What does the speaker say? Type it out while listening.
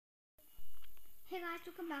Hey guys,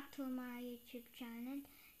 welcome back to my YouTube channel,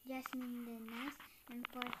 Jasmine the Nice. And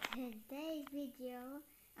for today's video,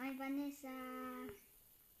 I'm Vanessa.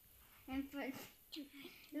 And for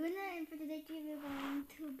today's video, we're going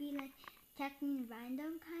to be like checking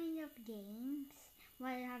random kind of games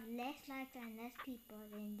where you have less likes and less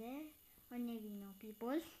people in there, or maybe no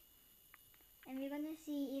people. And we're gonna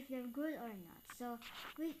see if they're good or not. So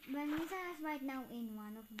Vanessa is right now in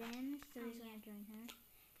one of them, so we're gonna join her.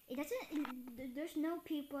 It doesn't. There's no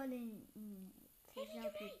people in. There's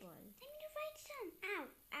no people. Let me find some. Ow!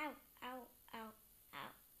 Ow! Ow! Ow!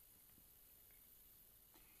 Ow!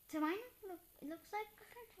 So mine it looks like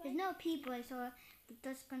there's no people, so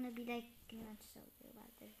that's gonna be like not so good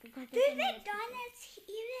about this because there's McDonald's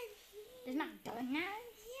even here. There's McDonald's.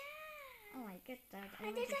 Yeah. Oh, I get that.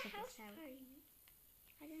 And there's a house party.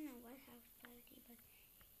 I don't know what house party, but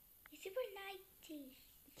it's super lighty.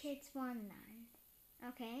 Kids Wonderland.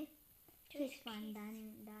 Okay. Kids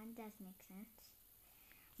Wonderland. That does make sense.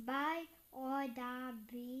 Buy order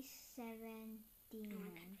B79.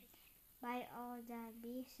 Buy order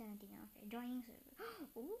B79. Okay. Joining server.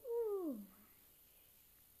 Ooh.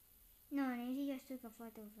 No, Nancy just took a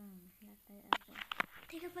photo of him.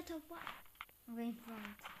 Take a photo of what? I'm going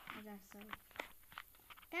front. I guess so.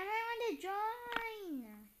 Come on, I want to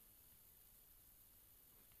join.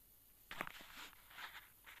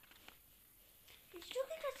 It's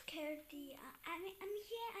looking like scaredy. I'm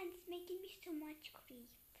here and it's making me so much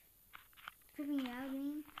creep. Creeping out, I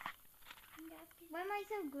mean? Why am I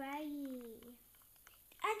so grey?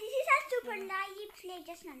 And this is a super lively place.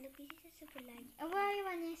 Just now, look, this is a super lively. Oh, where are you,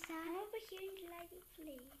 Vanessa? I'm over here in the lively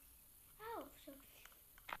place. Oh, so.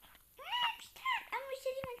 I'm stuck. I'm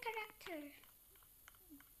resetting my character.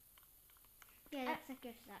 Yeah, looks like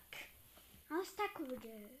you're stuck. I'm stuck over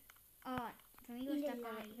there. Oh, for me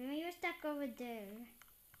you're stuck over there.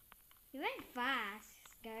 You went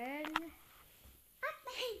fast, girl. Well,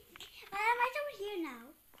 I'm right over here now.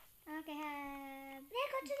 Okay,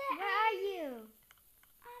 let's go to the. Where are you?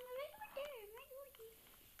 Right over there. Right over here.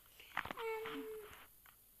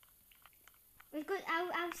 It's good.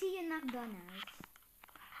 I'll see you in McDonald's.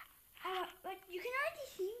 But you can already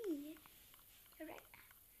see me. Alright.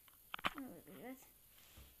 Oh, what?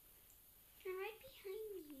 I'm right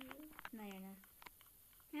behind you. No, you're not.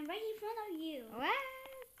 I'm right in front of you. What?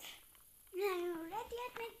 I'm already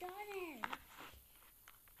at McDonald's.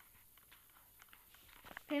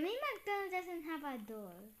 For me, McDonald's doesn't have a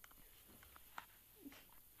door.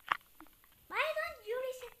 Why don't you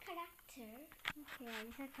reset character? Okay, I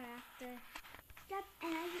reset character. Stop,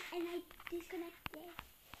 and I disconnect this.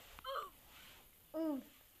 Ooh.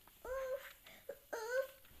 Oof.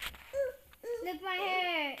 Look, my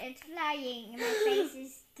hair. It's flying. And my face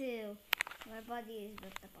is too. My body is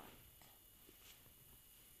ripped apart.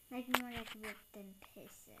 Like more like ripped in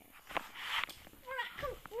pieces.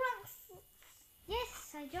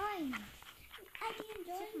 Yes, I joined. I didn't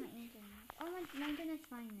join. Check my internet. Oh, my internet's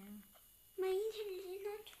fine now. My internet is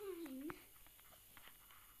not fine.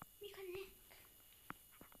 Reconnect.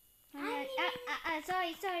 Sorry. I thought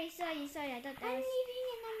that was. I'm leaving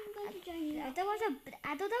and I'm going to join you. I thought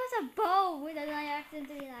that was a bow. That I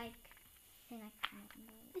accidentally like.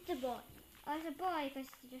 It's a boy. Oh, it's a boy because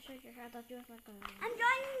you just showed your. I thought you was like a. I'm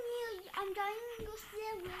joining you. I'm joining you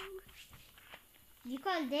still. You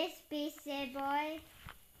call this peace, boy?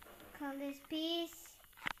 Call this peace?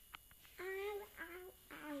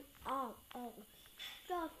 Ow.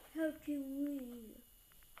 Stop hurting me.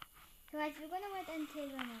 So guys, we're gonna wait until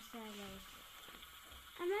Vanessa goes.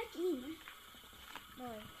 I'm not in.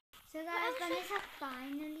 Boy. So guys, Vanessa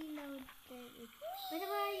finally loaded. Where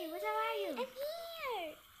are you? I'm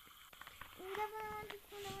here.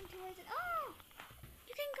 Oh!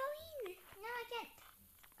 You can go in. No, I can't.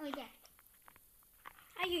 Oh, yeah.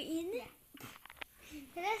 Are you in? Yeah.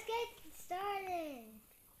 So let's get started.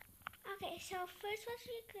 Okay, so first what's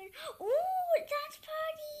we going? Ooh, dance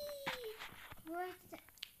party! Where's the...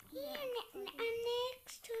 Here,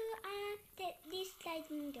 next to this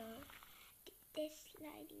sliding door. This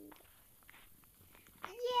sliding door.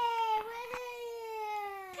 Yeah,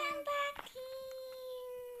 woohoo! Come back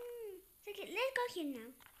in! Okay, let's go here now.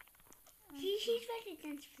 Here's where the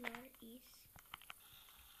dance floor is.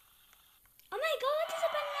 Oh my god, there's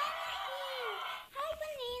a banana here! Hi,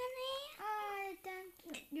 banana!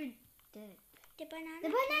 You're dead. The banana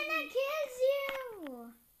kills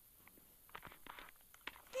you!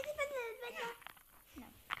 The banana. No.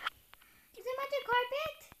 Is it magic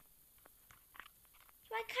carpet?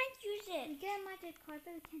 So I can't use it. You get a magic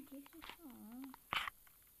carpet, we can't use it. Aww.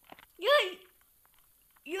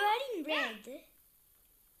 You're in red.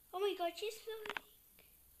 Oh my god, she's floating.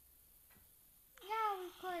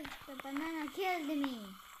 killed me.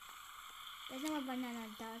 There's no more banana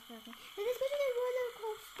dots working. Let's go to the roller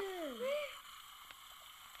coaster.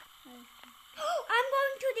 I'm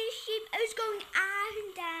going to this ship. I was going up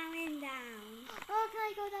and down and down. Oh, can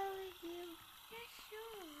I go down with you? Yeah,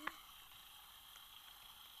 sure.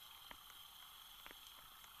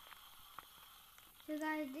 So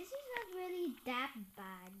guys, this is not really that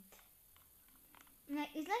bad.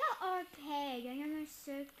 Like, it's like an arcade. You're in a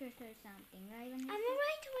circus or something, right? I'm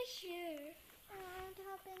right over here. I want to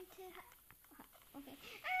hop into... Okay.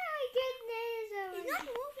 Oh my goodness! Oh It's not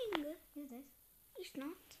moving. Is this? It's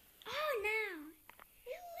not. Oh, now.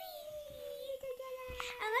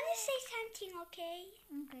 I want to say something, okay?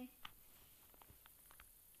 Okay.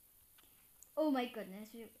 Oh my goodness.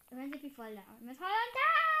 When did we fall down? We must fall on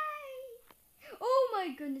die! Oh my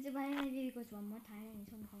goodness. If I maybe goes one more time, then it's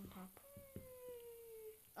going to go on top.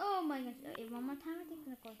 Oh my gosh. One more time, I think it's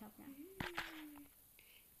going to go on top now.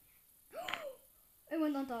 It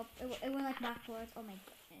went on top. It went like backwards. Oh my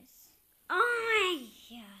goodness. Oh my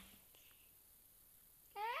god.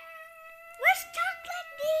 We're stuck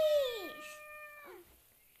like this.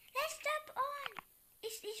 Let's stop on.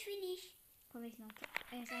 It's finished. Probably it's not.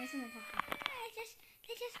 It's on the top. Let's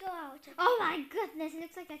just go out. Okay? Oh my goodness. It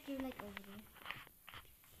looks like that you're like over there.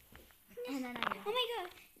 And then I Oh my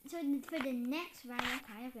god. So for the next round, I'm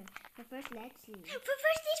kind of good. But first, let's leave. First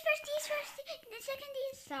this. The second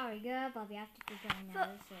this. Sorry, girl, but we have to go on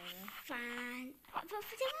another server. Fine. But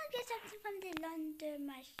someone get something from the London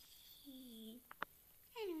machine.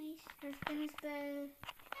 Anyways. Just gonna spell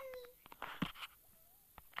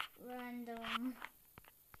random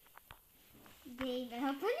game and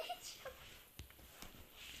I'll put it.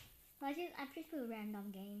 I just put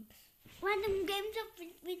random games. Random games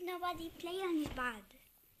with nobody playing is bad.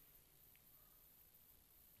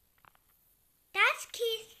 That's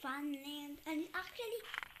Keith Funland and it's actually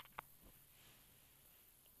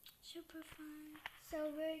super fun. So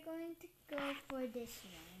we're going to go for this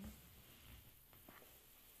one.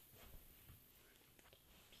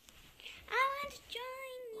 I want to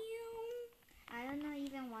join you. I don't know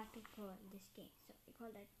even what to call this game, so we call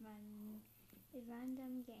it a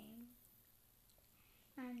random game.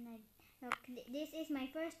 And look, this is my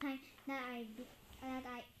first time that I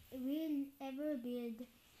will ever build.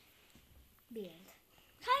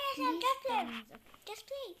 Come These just play. things, okay. Just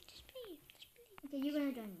play. Okay, you're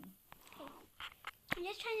gonna join me. I'm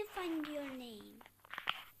just trying to find your name.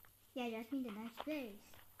 Yeah, that's me the next place.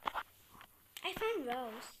 I found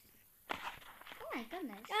Rose. Oh my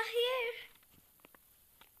goodness. Oh, here.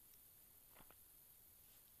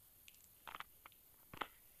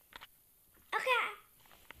 Okay.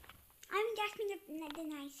 I'm Jasmine the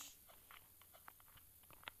nice.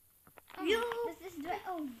 Oh, You. this is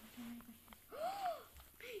oh my gosh.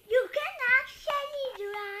 You can actually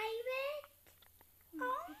drive it.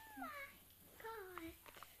 Oh my god.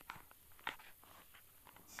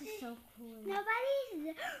 This is so cool.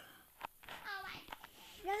 Nobody's. Oh my.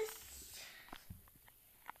 Rose.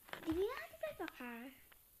 Do you know how to drive a car?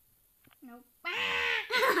 Nope.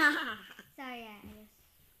 Sorry, yeah, I guess.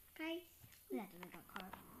 Guys. That's a little car.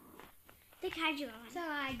 The casual one. So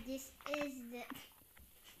this is the.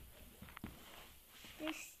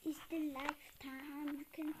 This is the lifetime. You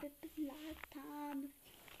can flip it lifetime.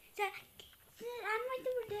 So I'm right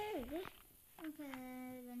over there.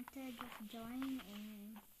 Okay, then to just join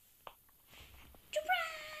in.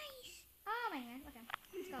 Surprise! Oh my god. Okay,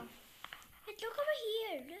 let's go. Let's look over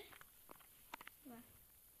here. Where?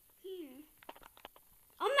 Here.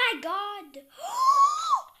 Oh my god!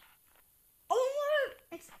 Oh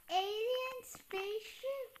my! It's alien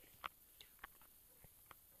spaceship.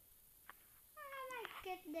 Oh my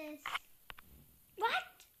goodness. What?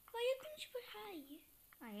 Why are you going super high?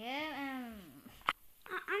 I am.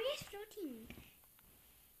 I'm just floating.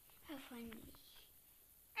 How funny.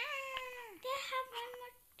 They have one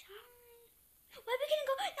more time. Where we can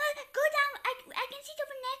go? No, go down. I can sit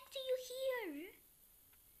over next to you here.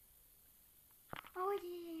 Oh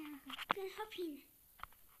yeah. Can hop in.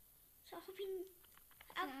 So hop in.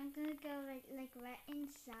 So I'm gonna go like right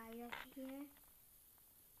inside of here.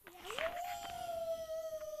 We're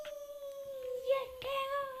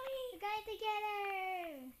going together.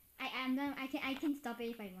 I can stop it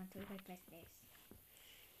if I want to, if I press this.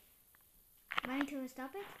 Want to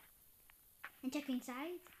stop it? And check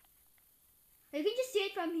inside? You can just see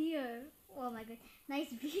it from here. Oh my god. Nice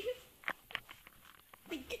view.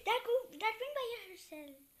 That went by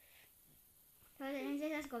herself. So then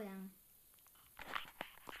let's go down.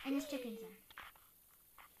 And just check inside.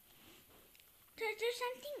 There's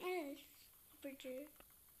something else over there.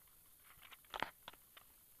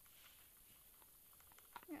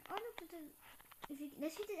 Yeah, oh look, to.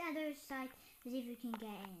 Let's hit the other side to see if we can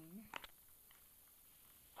get in.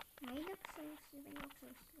 Why you look so slow? Why you walk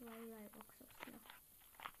so slow? Why you walk so slow?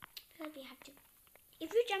 Because we have to.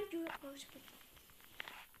 If you jump, you go so quick.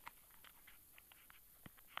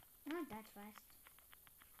 Not that fast.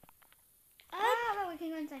 Oh, well, we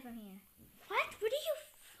can go inside from here. what? Where did you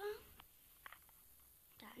from?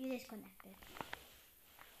 You disconnected.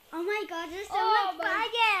 Oh my God! There's so Oh, much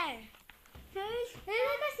fire. There's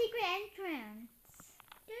like a secret entrance.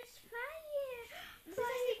 There's fire. This is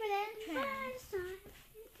a secret entrance.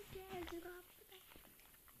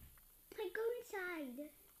 Like, go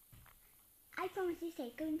inside. I promise you're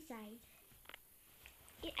safe. Go inside.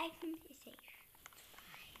 I promise you're safe.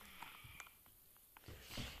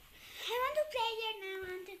 I want to play there now. I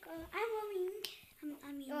want to go. I'm going.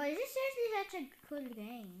 Oh, this is seriously such a cool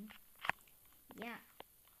game. Yeah.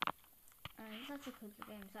 It's such a cool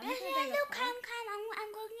game. So Look, I'm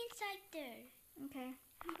going inside there. Okay.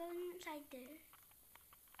 I'm going inside there.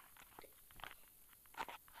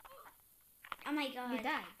 Oh my God. You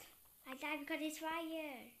died. I died because it's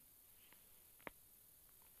fire.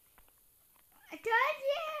 I told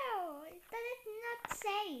you that it's not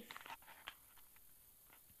safe.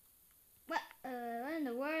 What in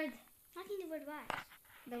the world? Nothing the word was.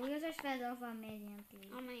 The wheels are fell off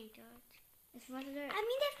immediately. Oh my God. It's what are I'm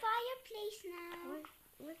in the fireplace now.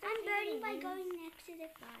 What's I'm burning by going next to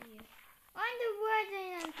the fire. What in the world?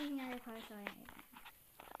 I'm looking at the car, so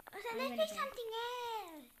So let's play something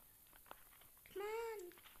else. Come on.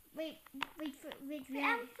 Wait. I'm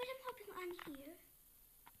hopping on here.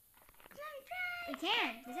 Come on, try. We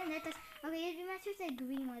can't. Doesn't let us. Okay, you must choose the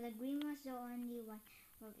green one. The green one's the only one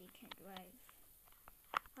where we can drive.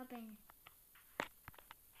 Hop in.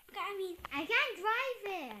 Okay, I can't drive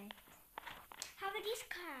it. How about this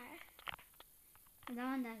car? The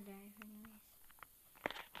one that drives, anyways.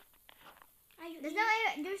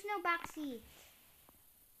 There's no back seat.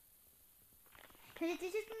 Cause it's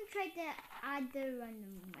just gonna try the other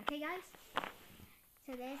random. Okay, guys.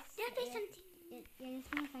 So let's play something. Yeah, let's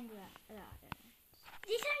gonna find the other.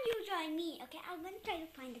 This time you join me, okay? I'm gonna try to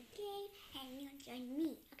find the game, and you're gonna join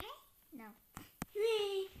me, okay? No.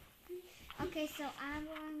 Okay, so I'm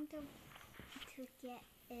going to get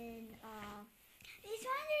in this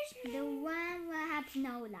one there's the one where has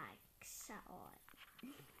no likes at all.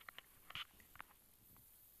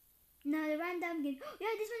 No, the random game.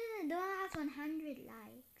 Yeah, this one is the one that has 100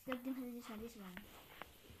 likes. Look, this one.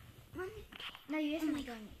 No, you just want to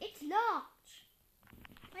join. It's locked.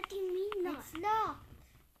 What do you mean locked? It's locked.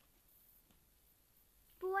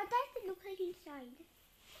 But what does it look like inside?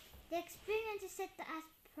 The experience is set as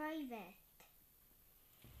private.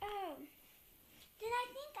 Oh. Then I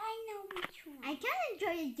think I know which one. I can't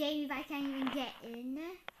enjoy the game if I can't even get in.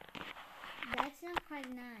 That's not quite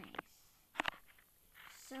nice.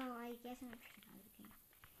 So I guess I'm trying another game.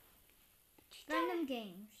 Random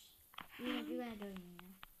games. You're gonna do it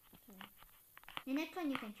now. So the next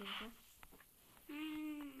one you can choose. Huh?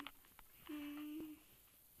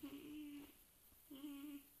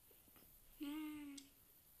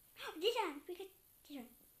 This one. We get this one.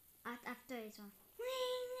 After this one.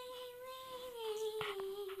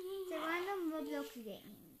 The random Roblox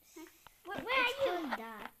games. Where are you? Called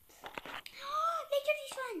that. Let's do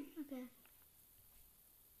this one. Okay.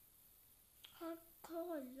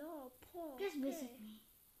 Just Just visit me.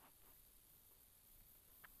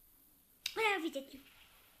 I'll visit you.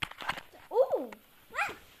 Oh!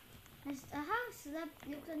 What? There's a house. That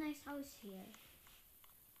looks a nice house here.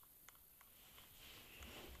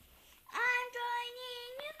 I'm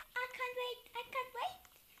joining you. I can't wait.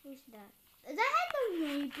 Who's that? Is that hello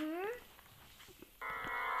neighbor?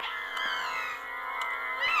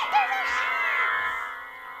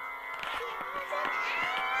 There's an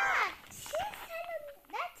axe!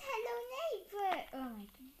 That's hello neighbor. Oh my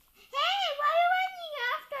goodness. Hey, why are you running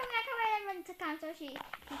after me? I can't run to come so she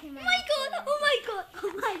can run. Oh my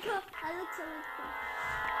god. I look so much fun.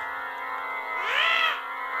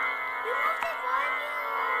 Remove the volume.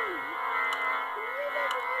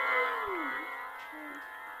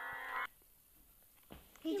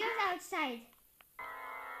 He goes outside.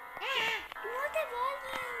 Remove the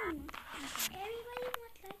volume. Everybody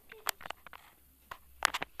must like it.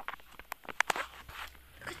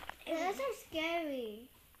 That's so scary.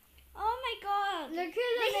 Oh my god. Look,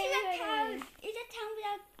 This is a town. It's a town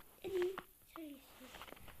without any.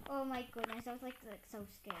 Oh my goodness, that was like so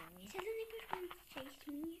scary. Is that the neighbors going to chase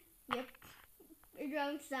me? Yep. You're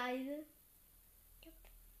outside. Yep.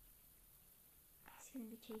 He's gonna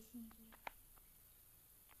be chasing you.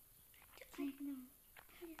 I know.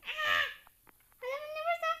 But that one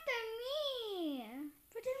never after me.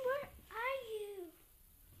 But then what?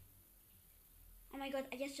 god,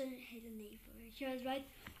 I just saw Hello Neighbor. She was right.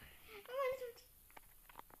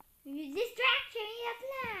 You distraction in your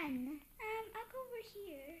plan. I'll go over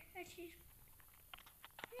here. She's...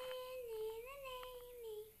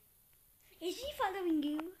 Is she following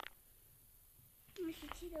you? I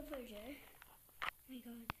should see over there. Oh my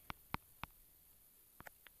god.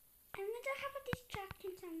 I'm gonna have a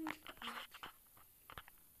distraction. Someone's got out.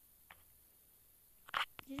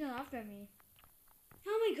 She's not after me.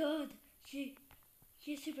 Oh my god.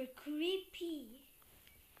 She's super creepy.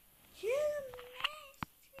 She's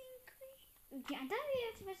amazing creepy. Okay, I thought we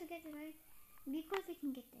were supposed to get the right because we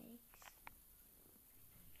can get the eggs.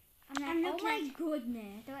 I'm like, oh my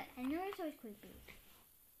goodness. I know it's always creepy.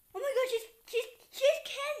 Oh my god, she's just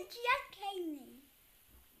Candy.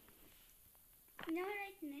 Now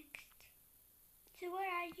right next. So where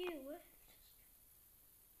are you?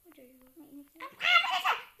 What are you? Right next to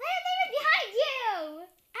Vanessa! Vanessa behind you!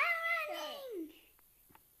 I'm running!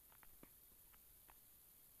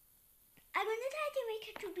 I'm gonna try to make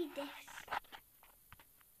her to be this.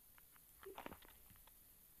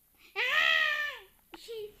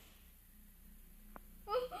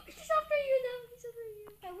 She's after you now. He's after you.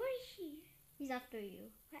 Where is she? He's after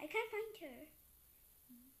you. I can't find her.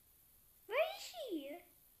 Where is she?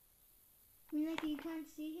 Like you can't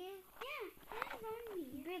see him? Yeah, not around me.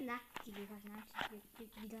 You're very lucky because now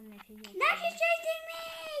you don't know if you get Now she's chasing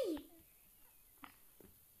me!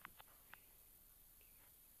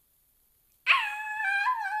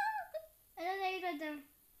 I don't know you got them.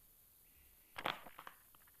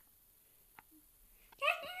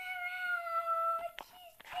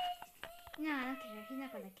 No, I don't care. He's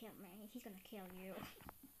not gonna kill me. He's gonna kill you.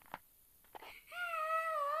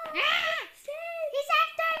 He's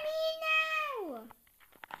after me now!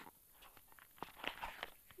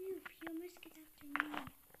 You almost get after me.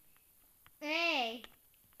 Hey!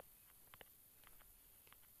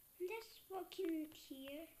 I'm just walking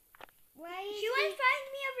here. Why is She won't find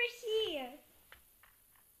me over here.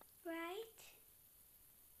 Right?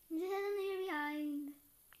 She's suddenly behind.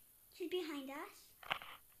 She's behind us.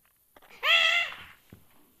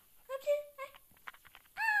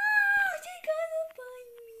 She's gonna find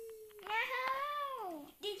me. No!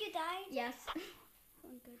 Did you die? Yes. Oh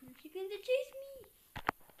my goodness, she's gonna chase me.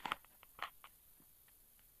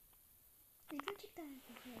 You can check that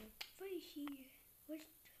out. Where is she?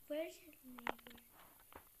 Where's her neighbor?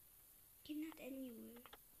 She's not anywhere.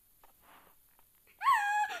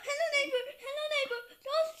 Hello neighbor! Hello neighbor!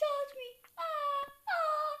 Don't touch me!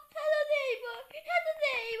 Hello neighbor! Hello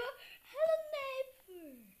neighbor! Hello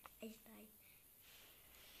neighbor! I just died.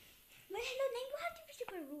 But hello neighbor have to be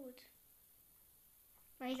super rude.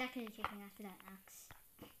 Well, he's actually kicking us with that axe.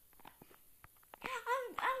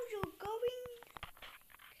 I'm just going.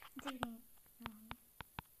 Let's see if we can...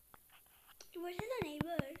 Where's hello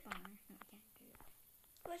neighbor? Bummer. No, we can't do it.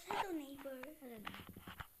 Where's hello neighbor? I don't know.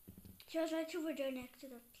 She was right over there next to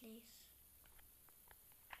that place.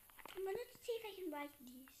 I'm gonna see if I can write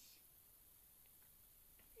these.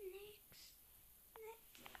 Next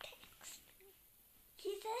text.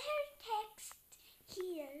 She said her text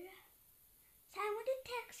here. So I want to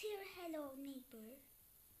text here, hello neighbor.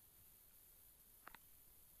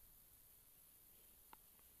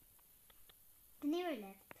 The neighbor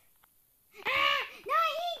left. No,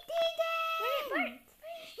 he didn't! Where?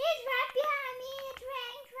 He's right behind me in the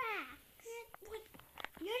train tracks. What?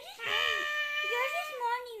 Yours is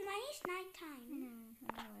morning, mine is nighttime. I know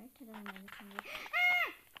what. I don't know which one it is.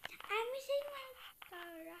 I'm missing my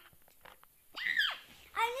carrot.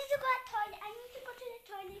 I need to go to the toilet. I need to go to the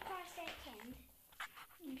toilet for a second.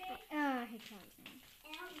 Okay? Oh, he calls me.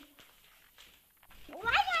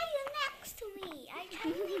 Why are you next to me? I need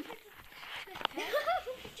to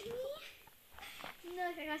No,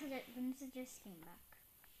 I forgot that Vanessa just came back.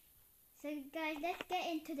 So guys, let's get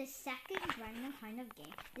into the second random kind of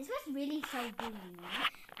game. This was really so good, you know.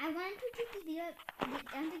 I want to give this video, I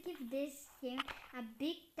want to give this game a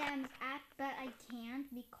big thumbs up, but I can't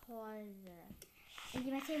because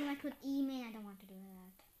if I say I could email, I don't want to do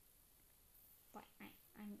that. But I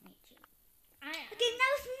need to. Okay,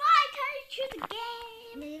 now it's my turn to choose the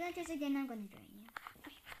game. If you guys just again, I'm gonna join you.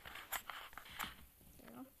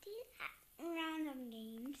 So. These are random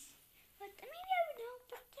games. But maybe I would know,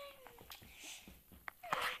 but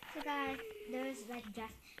So guys, there's like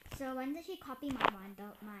just so when did she copy my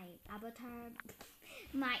avatar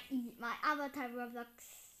my avatar Roblox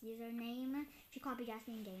username? She copied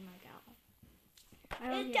Jasmine Gamer Girl.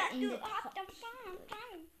 In the top.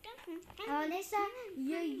 Vanessa,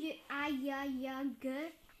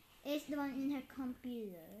 good is the one in her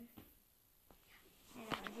computer.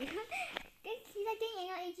 He's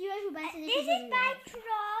Selecting it's yours who buttons This is by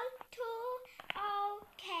Troll 2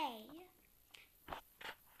 OK.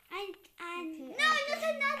 And Okay, no, there's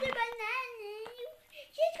another banana.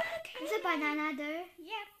 She's gonna kill There's a banana there.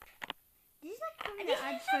 Yep. This is like from the This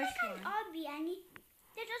is first like one. an obby, Annie.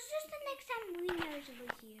 There's just the next some winners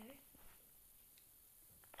over here.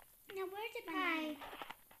 Now where's the banana? Hi.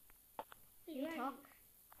 Wait, You where talk.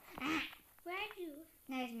 Are you? Where are you?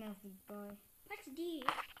 Nice movie, boy. What's this?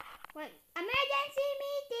 What? Emergency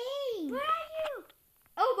meeting! Where are you?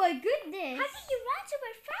 Oh my goodness! How did you run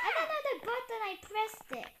super fast? I don't know the button. I pressed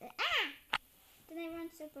it. Then I run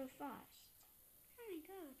super fast. Oh my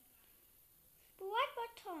god. But what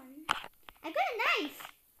button? I got a knife.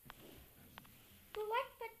 But what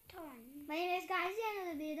button? My name is guys. See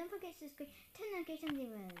another video. Don't forget to subscribe. Turn notifications on.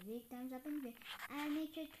 Give a big thumbs up and and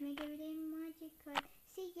make sure to make every day magical.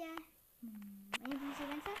 See ya. My name is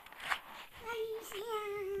Vanessa.